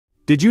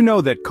Did you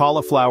know that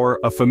cauliflower,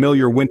 a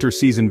familiar winter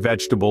season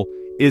vegetable,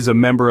 is a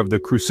member of the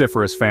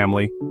Cruciferous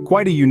family?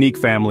 Quite a unique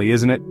family,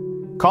 isn't it?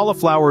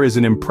 Cauliflower is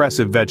an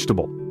impressive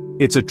vegetable.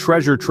 It's a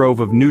treasure trove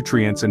of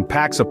nutrients and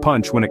packs a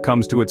punch when it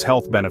comes to its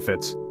health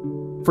benefits.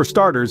 For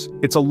starters,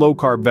 it's a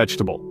low-carb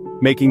vegetable,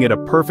 making it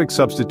a perfect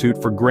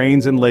substitute for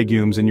grains and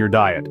legumes in your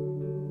diet.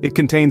 It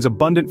contains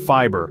abundant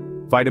fiber,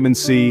 vitamin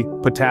C,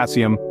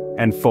 potassium,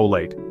 and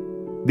folate.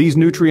 These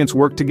nutrients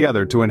work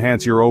together to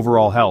enhance your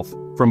overall health,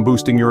 from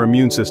boosting your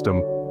immune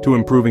system to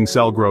improving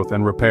cell growth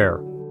and repair.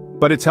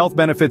 But its health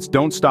benefits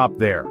don't stop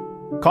there.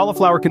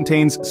 Cauliflower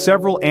contains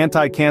several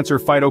anti-cancer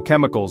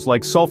phytochemicals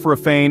like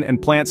sulforaphane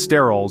and plant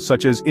sterols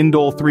such as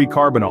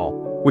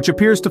indole-3-carbinol, which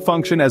appears to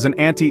function as an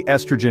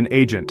anti-estrogen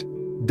agent.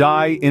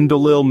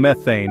 Di-indolyl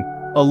methane,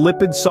 a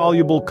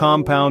lipid-soluble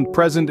compound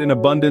present in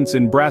abundance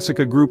in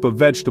brassica group of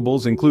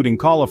vegetables including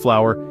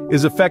cauliflower,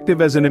 is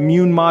effective as an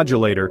immune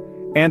modulator,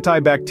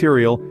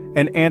 antibacterial,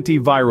 and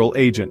antiviral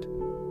agent.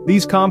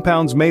 These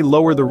compounds may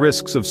lower the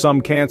risks of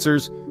some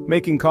cancers,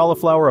 making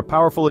cauliflower a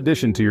powerful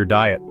addition to your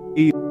diet.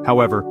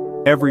 However,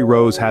 every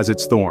rose has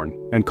its thorn,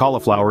 and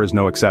cauliflower is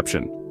no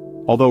exception.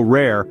 Although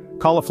rare,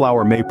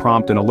 cauliflower may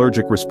prompt an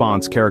allergic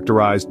response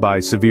characterized by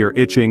severe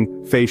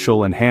itching,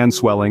 facial and hand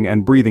swelling,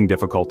 and breathing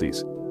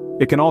difficulties.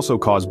 It can also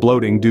cause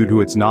bloating due to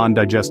its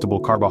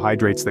non-digestible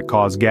carbohydrates that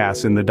cause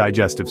gas in the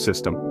digestive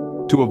system.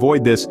 To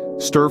avoid this,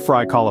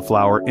 stir-fry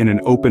cauliflower in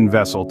an open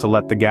vessel to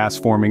let the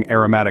gas-forming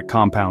aromatic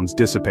compounds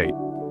dissipate.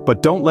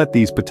 But don't let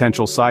these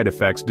potential side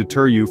effects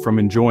deter you from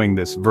enjoying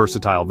this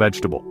versatile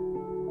vegetable.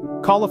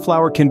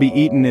 Cauliflower can be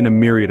eaten in a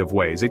myriad of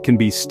ways. It can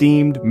be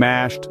steamed,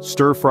 mashed,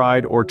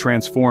 stir-fried, or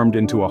transformed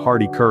into a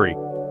hearty curry.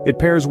 It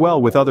pairs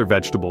well with other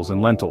vegetables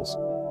and lentils.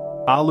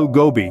 Aloo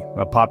gobi,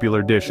 a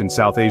popular dish in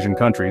South Asian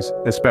countries,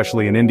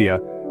 especially in India,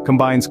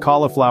 combines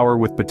cauliflower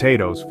with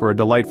potatoes for a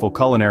delightful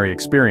culinary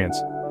experience.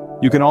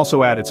 You can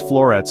also add its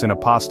florets in a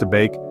pasta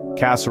bake,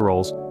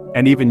 casseroles,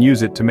 and even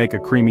use it to make a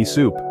creamy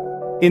soup.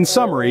 In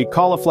summary,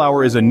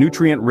 cauliflower is a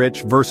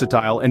nutrient-rich,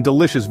 versatile, and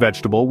delicious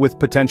vegetable with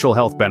potential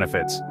health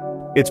benefits.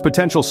 Its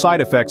potential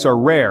side effects are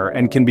rare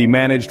and can be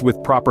managed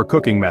with proper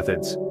cooking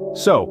methods.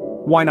 So,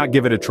 why not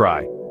give it a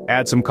try?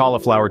 Add some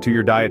cauliflower to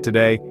your diet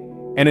today,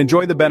 and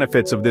enjoy the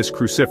benefits of this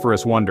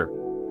cruciferous wonder.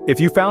 If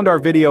you found our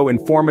video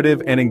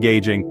informative and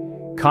engaging,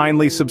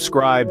 kindly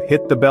subscribe,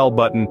 hit the bell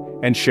button,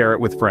 and share it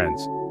with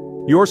friends.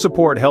 Your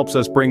support helps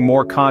us bring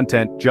more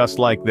content just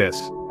like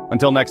this.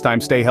 Until next time,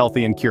 stay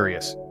healthy and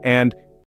curious, and